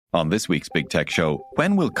On this week's Big Tech Show,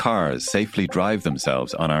 when will cars safely drive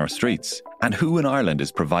themselves on our streets? And who in Ireland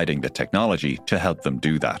is providing the technology to help them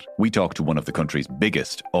do that? We talk to one of the country's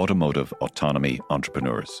biggest automotive autonomy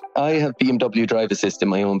entrepreneurs. I have BMW Drive Assist in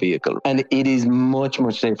my own vehicle, and it is much,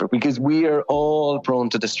 much safer because we are all prone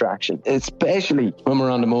to distraction, especially when we're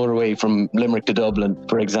on the motorway from Limerick to Dublin,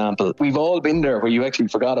 for example. We've all been there where you actually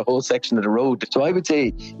forgot a whole section of the road. So I would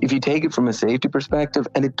say if you take it from a safety perspective,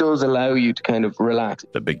 and it does allow you to kind of relax.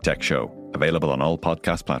 The Big Tech Show, available on all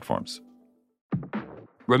podcast platforms.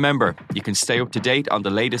 Remember, you can stay up to date on the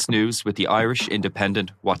latest news with the Irish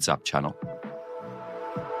Independent WhatsApp channel.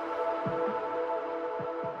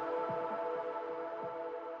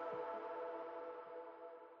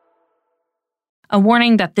 A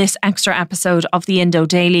warning that this extra episode of the Indo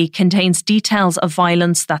Daily contains details of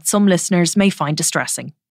violence that some listeners may find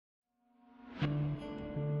distressing.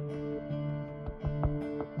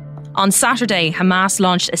 On Saturday, Hamas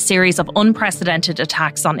launched a series of unprecedented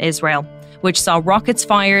attacks on Israel, which saw rockets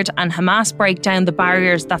fired and Hamas break down the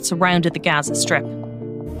barriers that surrounded the Gaza Strip.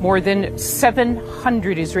 More than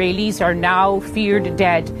 700 Israelis are now feared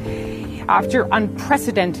dead after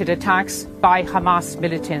unprecedented attacks by Hamas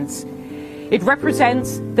militants. It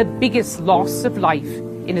represents the biggest loss of life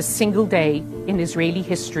in a single day in Israeli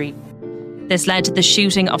history. This led to the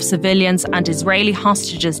shooting of civilians and Israeli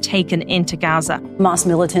hostages taken into Gaza. Hamas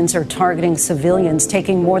militants are targeting civilians,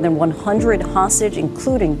 taking more than 100 hostage,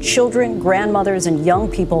 including children, grandmothers, and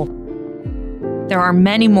young people. There are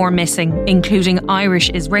many more missing, including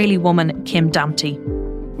Irish-Israeli woman Kim Damty.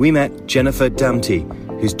 We met Jennifer Damty,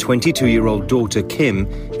 whose 22-year-old daughter Kim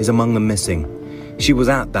is among the missing. She was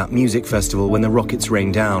at that music festival when the rockets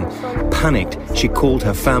rained down. Panicked, she called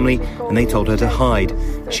her family and they told her to hide.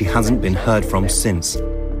 She hasn't been heard from since.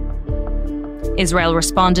 Israel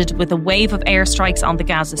responded with a wave of airstrikes on the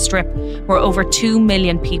Gaza Strip, where over 2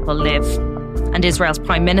 million people live. And Israel's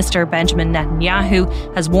Prime Minister Benjamin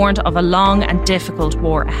Netanyahu has warned of a long and difficult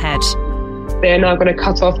war ahead. They are now going to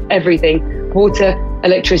cut off everything: water,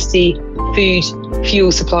 electricity, food,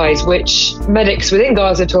 fuel supplies, which medics within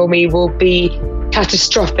Gaza told me will be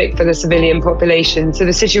catastrophic for the civilian population. So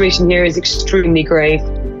the situation here is extremely grave.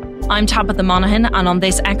 I'm Tabitha Monaghan, and on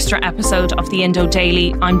this extra episode of the Indo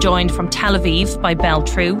Daily, I'm joined from Tel Aviv by Belle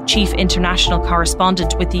True, Chief International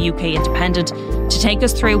Correspondent with the UK Independent, to take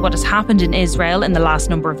us through what has happened in Israel in the last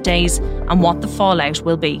number of days and what the fallout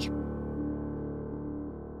will be.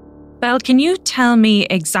 Belle, can you tell me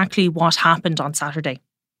exactly what happened on Saturday?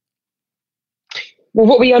 Well,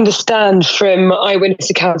 what we understand from eyewitness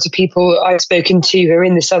accounts of people I've spoken to who are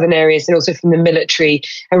in the southern areas and also from the military,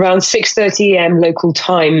 around 6:30 a.m. local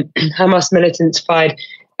time, Hamas militants fired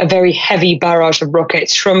a very heavy barrage of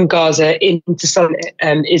rockets from Gaza into southern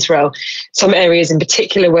Israel. Some areas in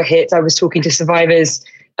particular were hit. I was talking to survivors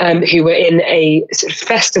who were in a sort of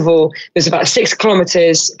festival. It was about 6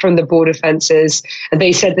 kilometres from the border fences, and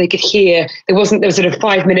they said they could hear, there was sort of a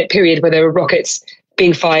 5-minute period where there were rockets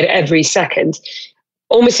being fired every second.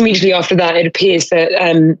 Almost immediately after that, it appears that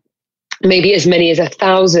maybe as many as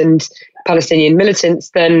 1,000 Palestinian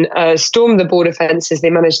militants then stormed the border fences. They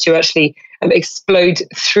managed to actually explode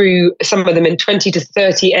through some of them in 20 to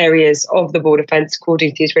 30 areas of the border fence, according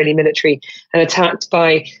to the Israeli military, and attacked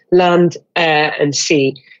by land, air and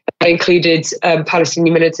sea. That included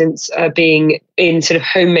Palestinian militants being in sort of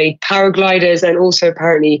homemade paragliders and also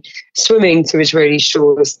apparently swimming to Israeli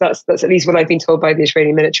shores. That's at least what I've been told by the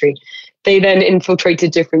Israeli military. They then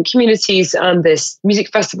infiltrated different communities and this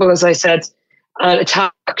music festival, as I said, and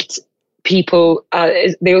attacked people.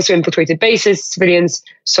 They also infiltrated bases, civilians,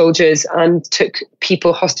 soldiers, and took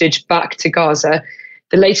people hostage back to Gaza.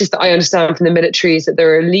 The latest that I understand from the military is that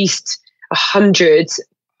there are at least 100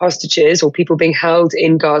 hostages or people being held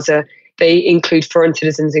in Gaza. They include foreign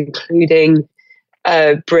citizens, including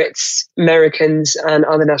Brits, Americans, and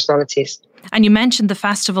other nationalities. And you mentioned the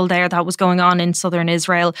festival there that was going on in southern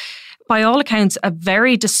Israel. By all accounts, a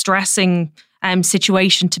very distressing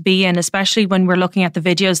situation to be in, especially when we're looking at the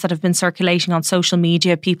videos that have been circulating on social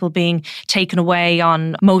media, people being taken away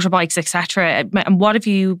on motorbikes, etc. And what have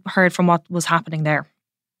you heard from what was happening there?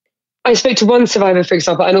 I spoke to one survivor, for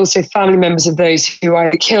example, and also family members of those who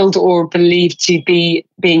are killed or believed to be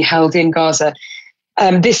being held in Gaza.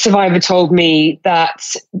 This survivor told me that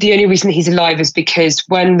the only reason he's alive is because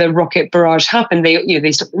when the rocket barrage happened,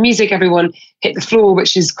 they stopped the music, everyone hit the floor,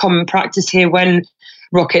 which is common practice here when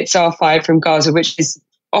rockets are fired from Gaza, which is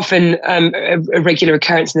often a regular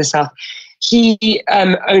occurrence in the south. He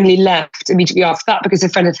only left immediately after that because a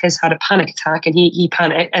friend of his had a panic attack and he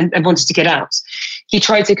panicked and wanted to get out. He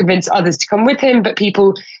tried to convince others to come with him, but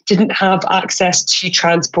people didn't have access to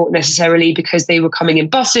transport necessarily because they were coming in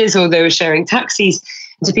buses or they were sharing taxis.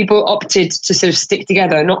 So people opted to sort of stick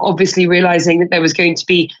together, not obviously realizing that there was going to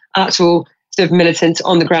be actual sort of militants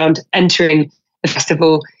on the ground entering the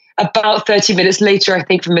festival. About 30 minutes later, I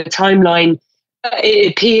think from the timeline,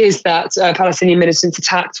 it appears that Palestinian militants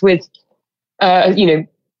attacked with,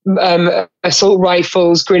 assault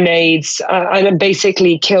rifles, grenades, and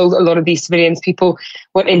basically killed a lot of these civilians. People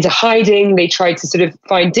went into hiding. They tried to sort of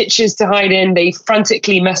find ditches to hide in. They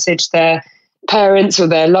frantically messaged their parents or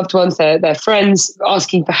their loved ones, their friends,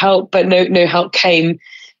 asking for help, but no help came.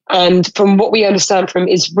 And from what we understand from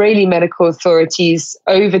Israeli medical authorities,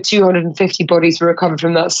 over 250 bodies were recovered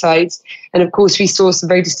from that site. And of course, we saw some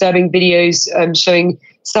very disturbing videos showing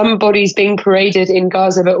some bodies being paraded in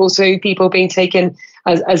Gaza, but also people being taken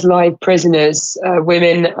as live prisoners,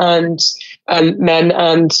 women and men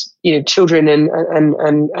and children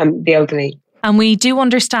and the elderly. And we do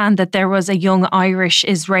understand that there was a young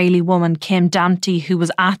Irish-Israeli woman, Kim Damty, who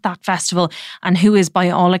was at that festival and who is by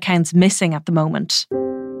all accounts missing at the moment.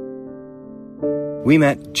 We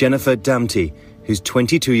met Jennifer Damty, whose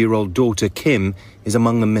 22-year-old daughter Kim is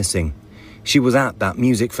among the missing. She was at that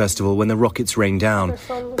music festival when the rockets rained down.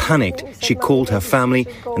 Panicked, she called her family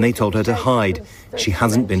and they told her to hide. She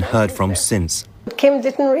hasn't been heard from since. Kim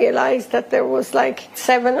didn't realise that there was like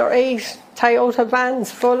 7 or 8 Toyota vans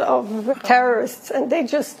full of terrorists, and they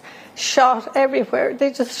just shot everywhere.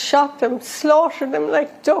 They just shot them, slaughtered them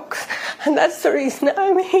like ducks. And that's the reason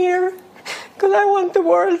I'm here, because I want the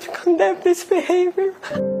world to condemn this behaviour.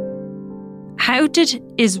 How did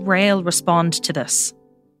Israel respond to this?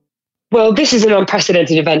 Well, this is an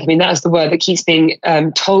unprecedented event. I mean, that's the word that keeps being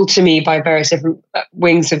told to me by various different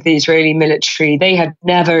wings of the Israeli military. They had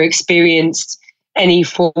never experienced any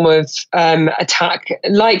form of attack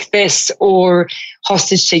like this or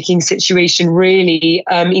hostage-taking situation, really,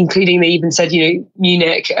 including they even said,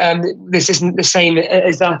 Munich, this isn't the same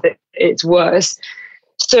as that, it's worse.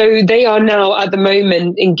 So they are now at the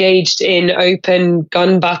moment engaged in open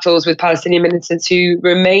gun battles with Palestinian militants who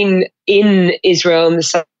remain in Israel in the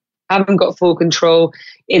south, haven't got full control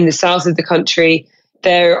in the south of the country.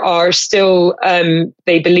 There are still,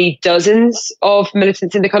 they believe, dozens of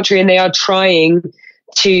militants in the country, and they are trying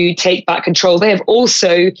to take back control. They have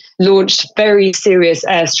also launched very serious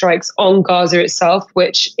airstrikes on Gaza itself,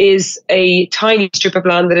 which is a tiny strip of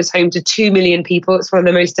land that is home to 2 million people. It's one of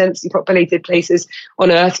the most densely populated places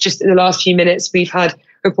on earth. Just in the last few minutes, we've had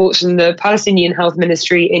reports from the Palestinian Health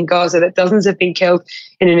Ministry in Gaza that dozens have been killed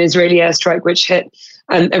in an Israeli airstrike, which hit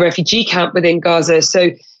a refugee camp within Gaza. So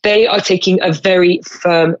they are taking a very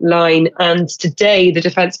firm line. And today, the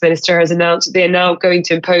defense minister has announced that they are now going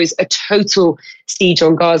to impose a total siege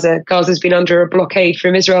on Gaza. Gaza's been under a blockade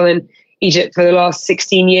from Israel and Egypt for the last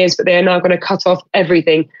 16 years, but they are now going to cut off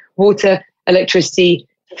everything: water, electricity,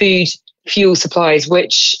 food, fuel supplies,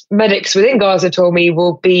 which medics within Gaza told me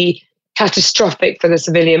will be catastrophic for the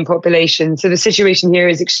civilian population. So the situation here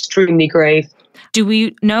is extremely grave. Do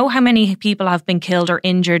we know how many people have been killed or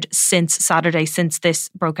injured since Saturday, since this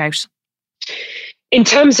broke out? In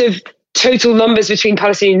terms of total numbers between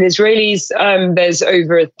Palestinian and Israelis, there's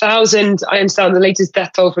over 1,000. I understand the latest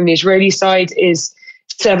death toll from the Israeli side is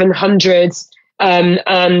 700.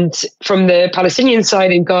 And from the Palestinian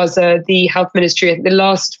side in Gaza, the health ministry, I think the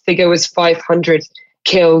last figure was 500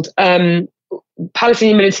 killed.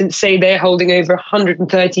 Palestinian militants say they're holding over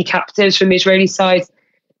 130 captives from the Israeli side.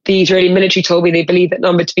 The Israeli military told me they believe that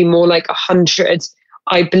number to be more like 100.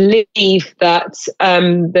 I believe that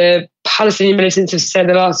the Palestinian militants have said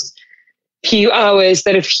the last few hours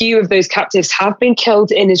that a few of those captives have been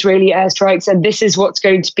killed in Israeli airstrikes. And this is what's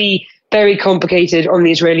going to be very complicated on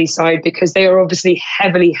the Israeli side, because they are obviously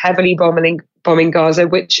heavily bombing Gaza,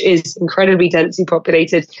 which is incredibly densely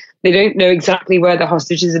populated. They don't know exactly where the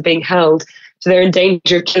hostages are being held. So they're in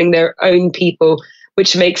danger of killing their own people,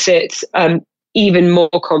 which makes it even more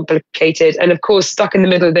complicated. And of course, stuck in the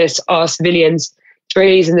middle of this are civilians.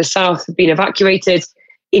 Israelis in the south have been evacuated.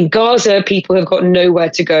 In Gaza, people have got nowhere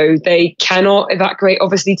to go. They cannot evacuate,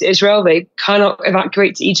 obviously, to Israel. They cannot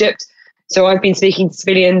evacuate to Egypt. So I've been speaking to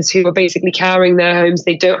civilians who are basically cowering their homes.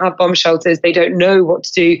 They don't have bomb shelters. They don't know what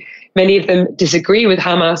to do. Many of them disagree with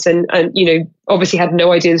Hamas and obviously had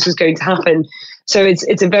no idea this was going to happen. So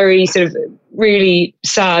it's a very sort of really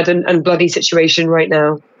sad and bloody situation right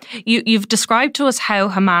now. You've described to us how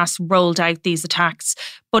Hamas rolled out these attacks,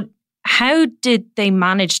 but how did they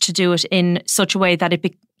manage to do it in such a way that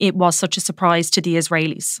it was such a surprise to the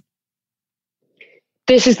Israelis?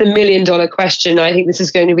 This is the $1 million question. I think this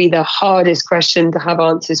is going to be the hardest question to have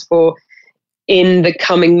answers for. in the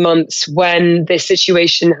coming months when this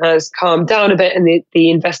situation has calmed down a bit and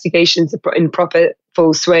the investigations are in proper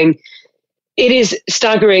full swing. It is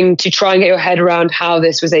staggering to try and get your head around how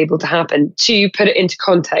this was able to happen. To put it into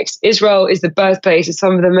context, Israel is the birthplace of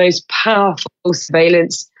some of the most powerful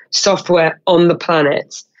surveillance software on the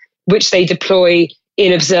planet, which they deploy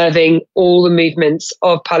in observing all the movements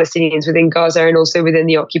of Palestinians within Gaza and also within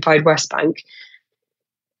the occupied West Bank.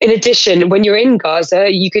 In addition, when you're in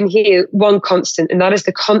Gaza, you can hear one constant, and that is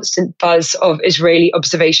the constant buzz of Israeli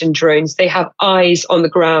observation drones. They have eyes on the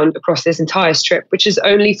ground across this entire strip, which is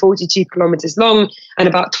only 42 kilometers long and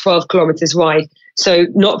about 12 kilometers wide. So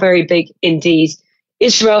not very big indeed.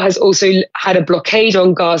 Israel has also had a blockade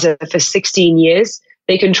on Gaza for 16 years.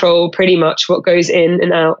 They control pretty much what goes in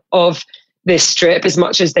and out of this strip as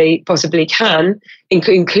much as they possibly can,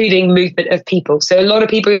 including movement of people. So a lot of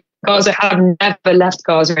people in Gaza have never left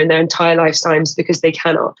Gaza in their entire lifetimes because they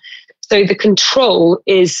cannot. So the control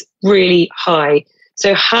is really high.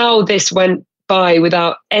 So how this went by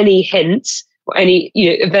without any hints or any,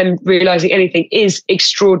 of them realizing anything is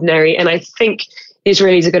extraordinary. And I think the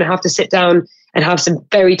Israelis are going to have to sit down and have some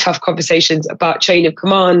very tough conversations about chain of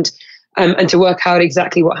command and to work out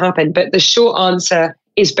exactly what happened. But the short answer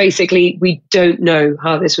is basically we don't know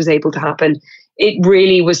how this was able to happen. It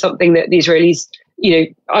really was something that the Israelis,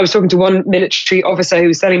 I was talking to one military officer who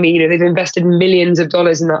was telling me, they've invested millions of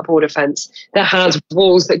dollars in that border fence that has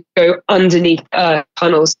walls that go underneath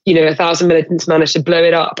tunnels. 1,000 militants managed to blow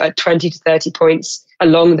it up at 20 to 30 points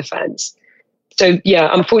along the fence. So, yeah,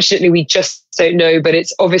 unfortunately, we just don't know, but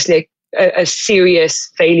it's obviously a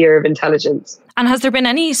serious failure of intelligence. And has there been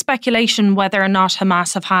any speculation whether or not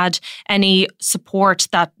Hamas have had any support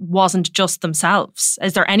that wasn't just themselves?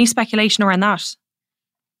 Is there any speculation around that?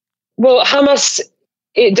 Well, Hamas,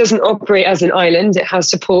 it doesn't operate as an island. It has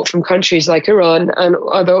support from countries like Iran and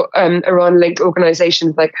other Iran-linked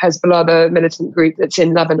organizations like Hezbollah, the militant group that's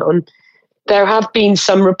in Lebanon. There have been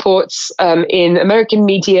some reports in American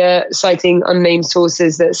media citing unnamed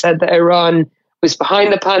sources that said that Iran was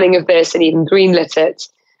behind the planning of this and even greenlit it.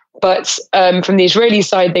 But from the Israeli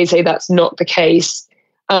side, they say that's not the case.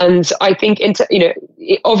 And I think,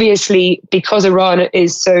 obviously, because Iran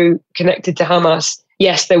is so connected to Hamas,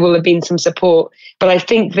 yes, there will have been some support. But I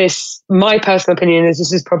think my personal opinion is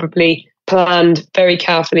this is probably planned very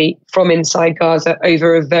carefully from inside Gaza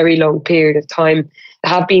over a very long period of time.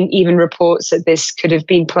 There have been even reports that this could have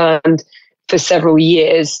been planned for several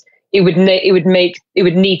years. It would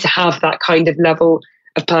need to have that kind of level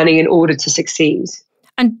of planning in order to succeed.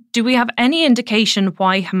 And do we have any indication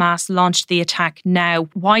why Hamas launched the attack now?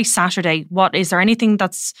 Why Saturday? Is there anything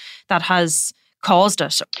that has caused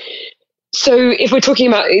it? So if we're talking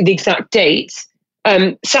about the exact date,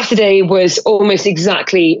 Saturday was almost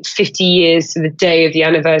exactly 50 years to the day of the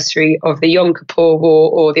anniversary of the Yom Kippur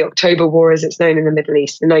War, or the October War as it's known in the Middle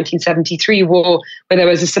East, the 1973 war, where there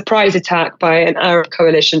was a surprise attack by an Arab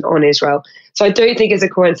coalition on Israel. So I don't think it's a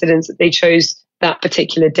coincidence that they chose that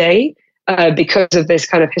particular day because of this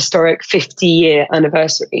kind of historic 50-year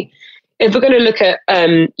anniversary. If we're going to look at,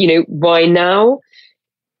 why now,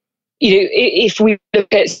 if we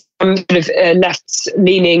look at some sort of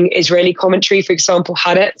left-leaning Israeli commentary, for example,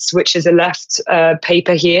 Haaretz, which is a left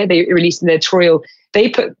paper here, they released an editorial. They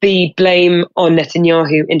put the blame on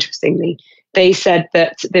Netanyahu, interestingly. They said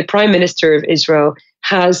that the Prime Minister of Israel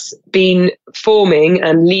has been forming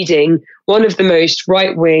and leading one of the most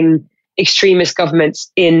right-wing extremist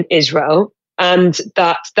governments in Israel, and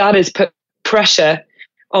that has put pressure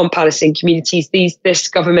on Palestinian communities. This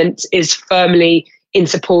government is firmly in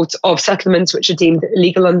support of settlements which are deemed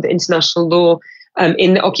illegal under international law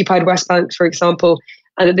in the occupied West Bank, for example,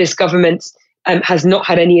 and that this government has not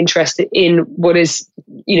had any interest in what is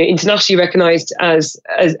internationally recognized as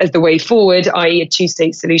the way forward, i.e. a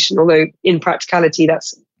two-state solution, although in practicality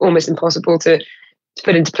that's almost impossible to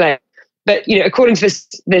put into play. But according to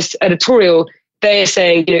this editorial, they're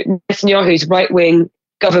saying Netanyahu's right-wing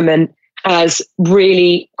government has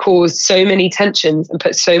really caused so many tensions and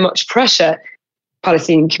put so much pressure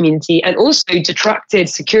Palestinian community, and also detracted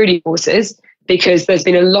security forces, because there's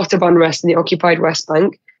been a lot of unrest in the occupied West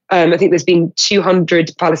Bank. I think there's been 200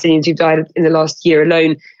 Palestinians who've died in the last year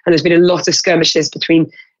alone, and there's been a lot of skirmishes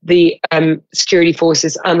between the security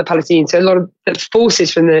forces and the Palestinians. So a lot of the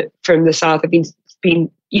forces from the south have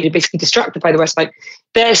been basically distracted by the West Bank.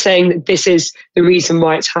 They're saying that this is the reason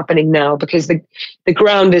why it's happening now, because the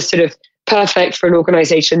ground is sort of perfect for an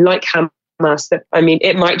organization like Hamas.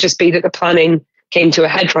 It might just be that the planning came to a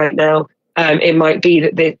head right now. It might be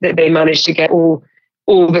that they managed to get all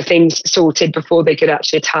the things sorted before they could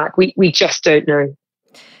actually attack. We just don't know.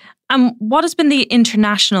 And what has been the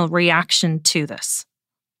international reaction to this?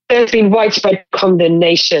 There's been widespread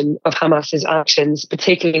condemnation of Hamas's actions,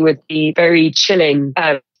 particularly with the very chilling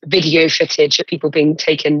video footage of people being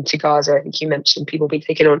taken to Gaza. I think you mentioned people being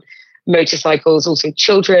taken on motorcycles, also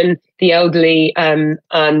children, the elderly, and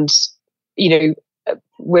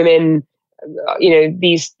women.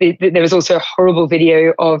 There was also a horrible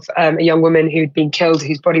video of a young woman who'd been killed,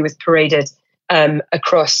 whose body was paraded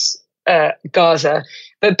across Gaza.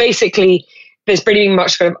 But basically, there's pretty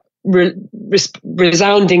much kind of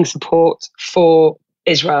resounding support for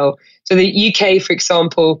Israel. So the UK, for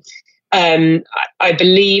example, I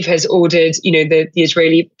believe has ordered, the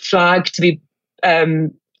Israeli flag to be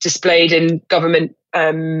displayed in government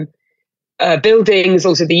buildings.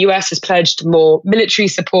 Also, the US has pledged more military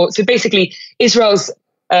support. So basically, Israel's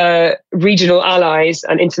regional allies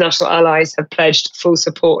and international allies have pledged full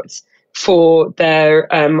support for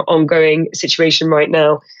their ongoing situation right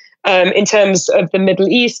now. In terms of the Middle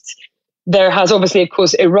East, there has obviously, of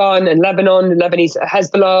course, Iran and Lebanon. The Lebanese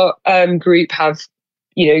Hezbollah group have,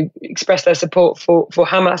 expressed their support for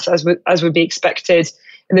Hamas, as would be expected.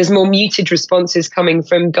 And there's more muted responses coming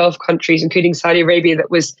from Gulf countries, including Saudi Arabia,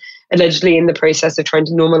 that was allegedly in the process of trying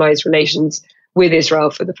to normalize relations with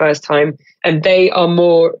Israel for the first time. And they are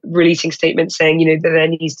more releasing statements saying, that there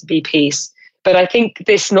needs to be peace. But I think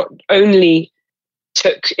this not only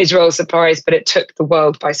took Israel by surprise, but it took the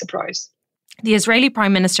world by surprise. The Israeli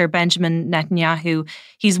Prime Minister Benjamin Netanyahu,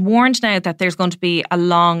 he's warned now that there's going to be a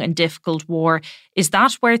long and difficult war. Is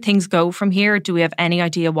that where things go from here? Do we have any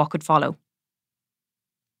idea what could follow?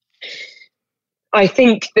 I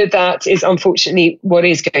think that is unfortunately what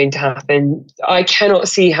is going to happen. I cannot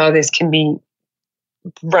see how this can be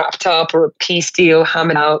wrapped up or a peace deal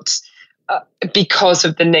hammered out because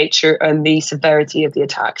of the nature and the severity of the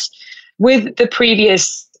attacks. With the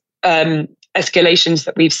previous escalations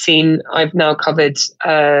that we've seen, I've now covered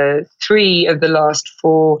 3 of the last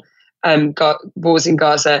 4 wars in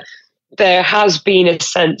Gaza. There has been a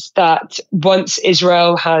sense that once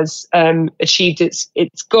Israel has achieved its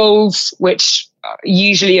goals, which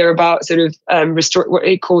usually are about sort of what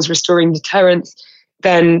it calls restoring deterrence,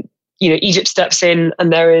 then Egypt steps in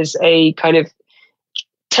and there is a kind of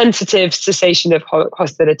tentative cessation of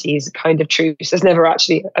hostilities, a kind of truce. There's never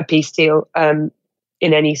actually a peace deal in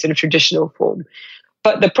any sort of traditional form.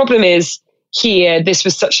 But the problem is here, this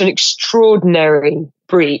was such an extraordinary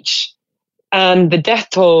breach. And the death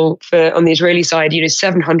toll on the Israeli side,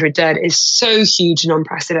 700 dead, is so huge and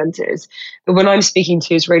unprecedented. But when I'm speaking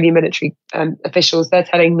to Israeli military officials, they're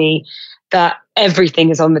telling me that everything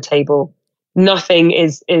is on the table. Nothing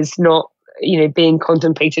is not, being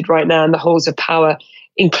contemplated right now in the halls of power,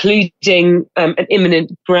 including an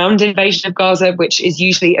imminent ground invasion of Gaza, which is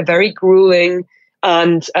usually a very grueling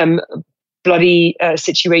and bloody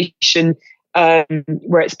situation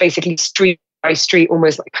where it's basically street by street,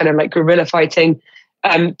 almost like guerrilla fighting,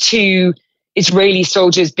 to Israeli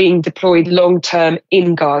soldiers being deployed long-term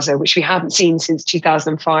in Gaza, which we haven't seen since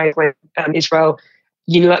 2005 when Israel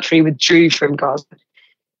unilaterally withdrew from Gaza.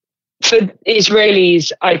 For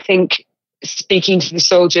Israelis, I think, speaking to the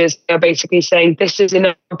soldiers, they're basically saying this is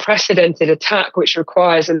an unprecedented attack which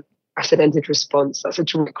requires an unprecedented response. That's a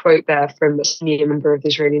direct quote there from a senior member of the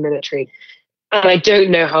Israeli military. And I don't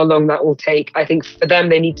know how long that will take. I think for them,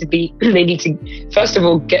 they need to first of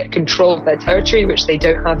all get control of their territory, which they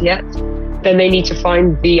don't have yet. Then they need to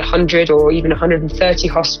find the 100 or even 130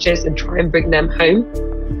 hostages and try and bring them home.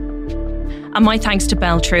 And my thanks to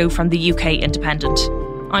Belle True from the UK Independent.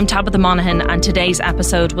 I'm Tabitha Monaghan, and today's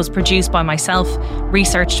episode was produced by myself,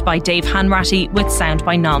 researched by Dave Hanratty, with sound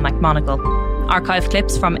by Niall McMonigal. Archive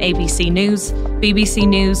clips from ABC News, BBC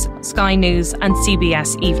News, Sky News and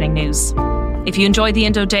CBS Evening News. If you enjoy the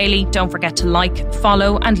Indo Daily, don't forget to like,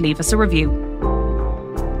 follow and leave us a review.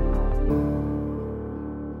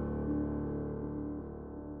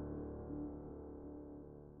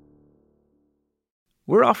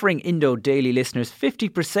 We're offering Indo Daily listeners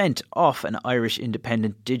 50% off an Irish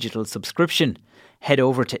Independent digital subscription. Head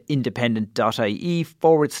over to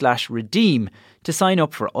independent.ie/redeem to sign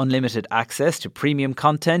up for unlimited access to premium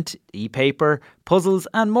content, e-paper, puzzles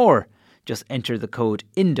and more. Just enter the code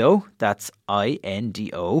INDO, that's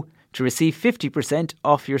INDO, to receive 50%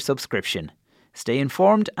 off your subscription. Stay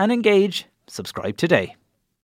informed and engage. Subscribe today.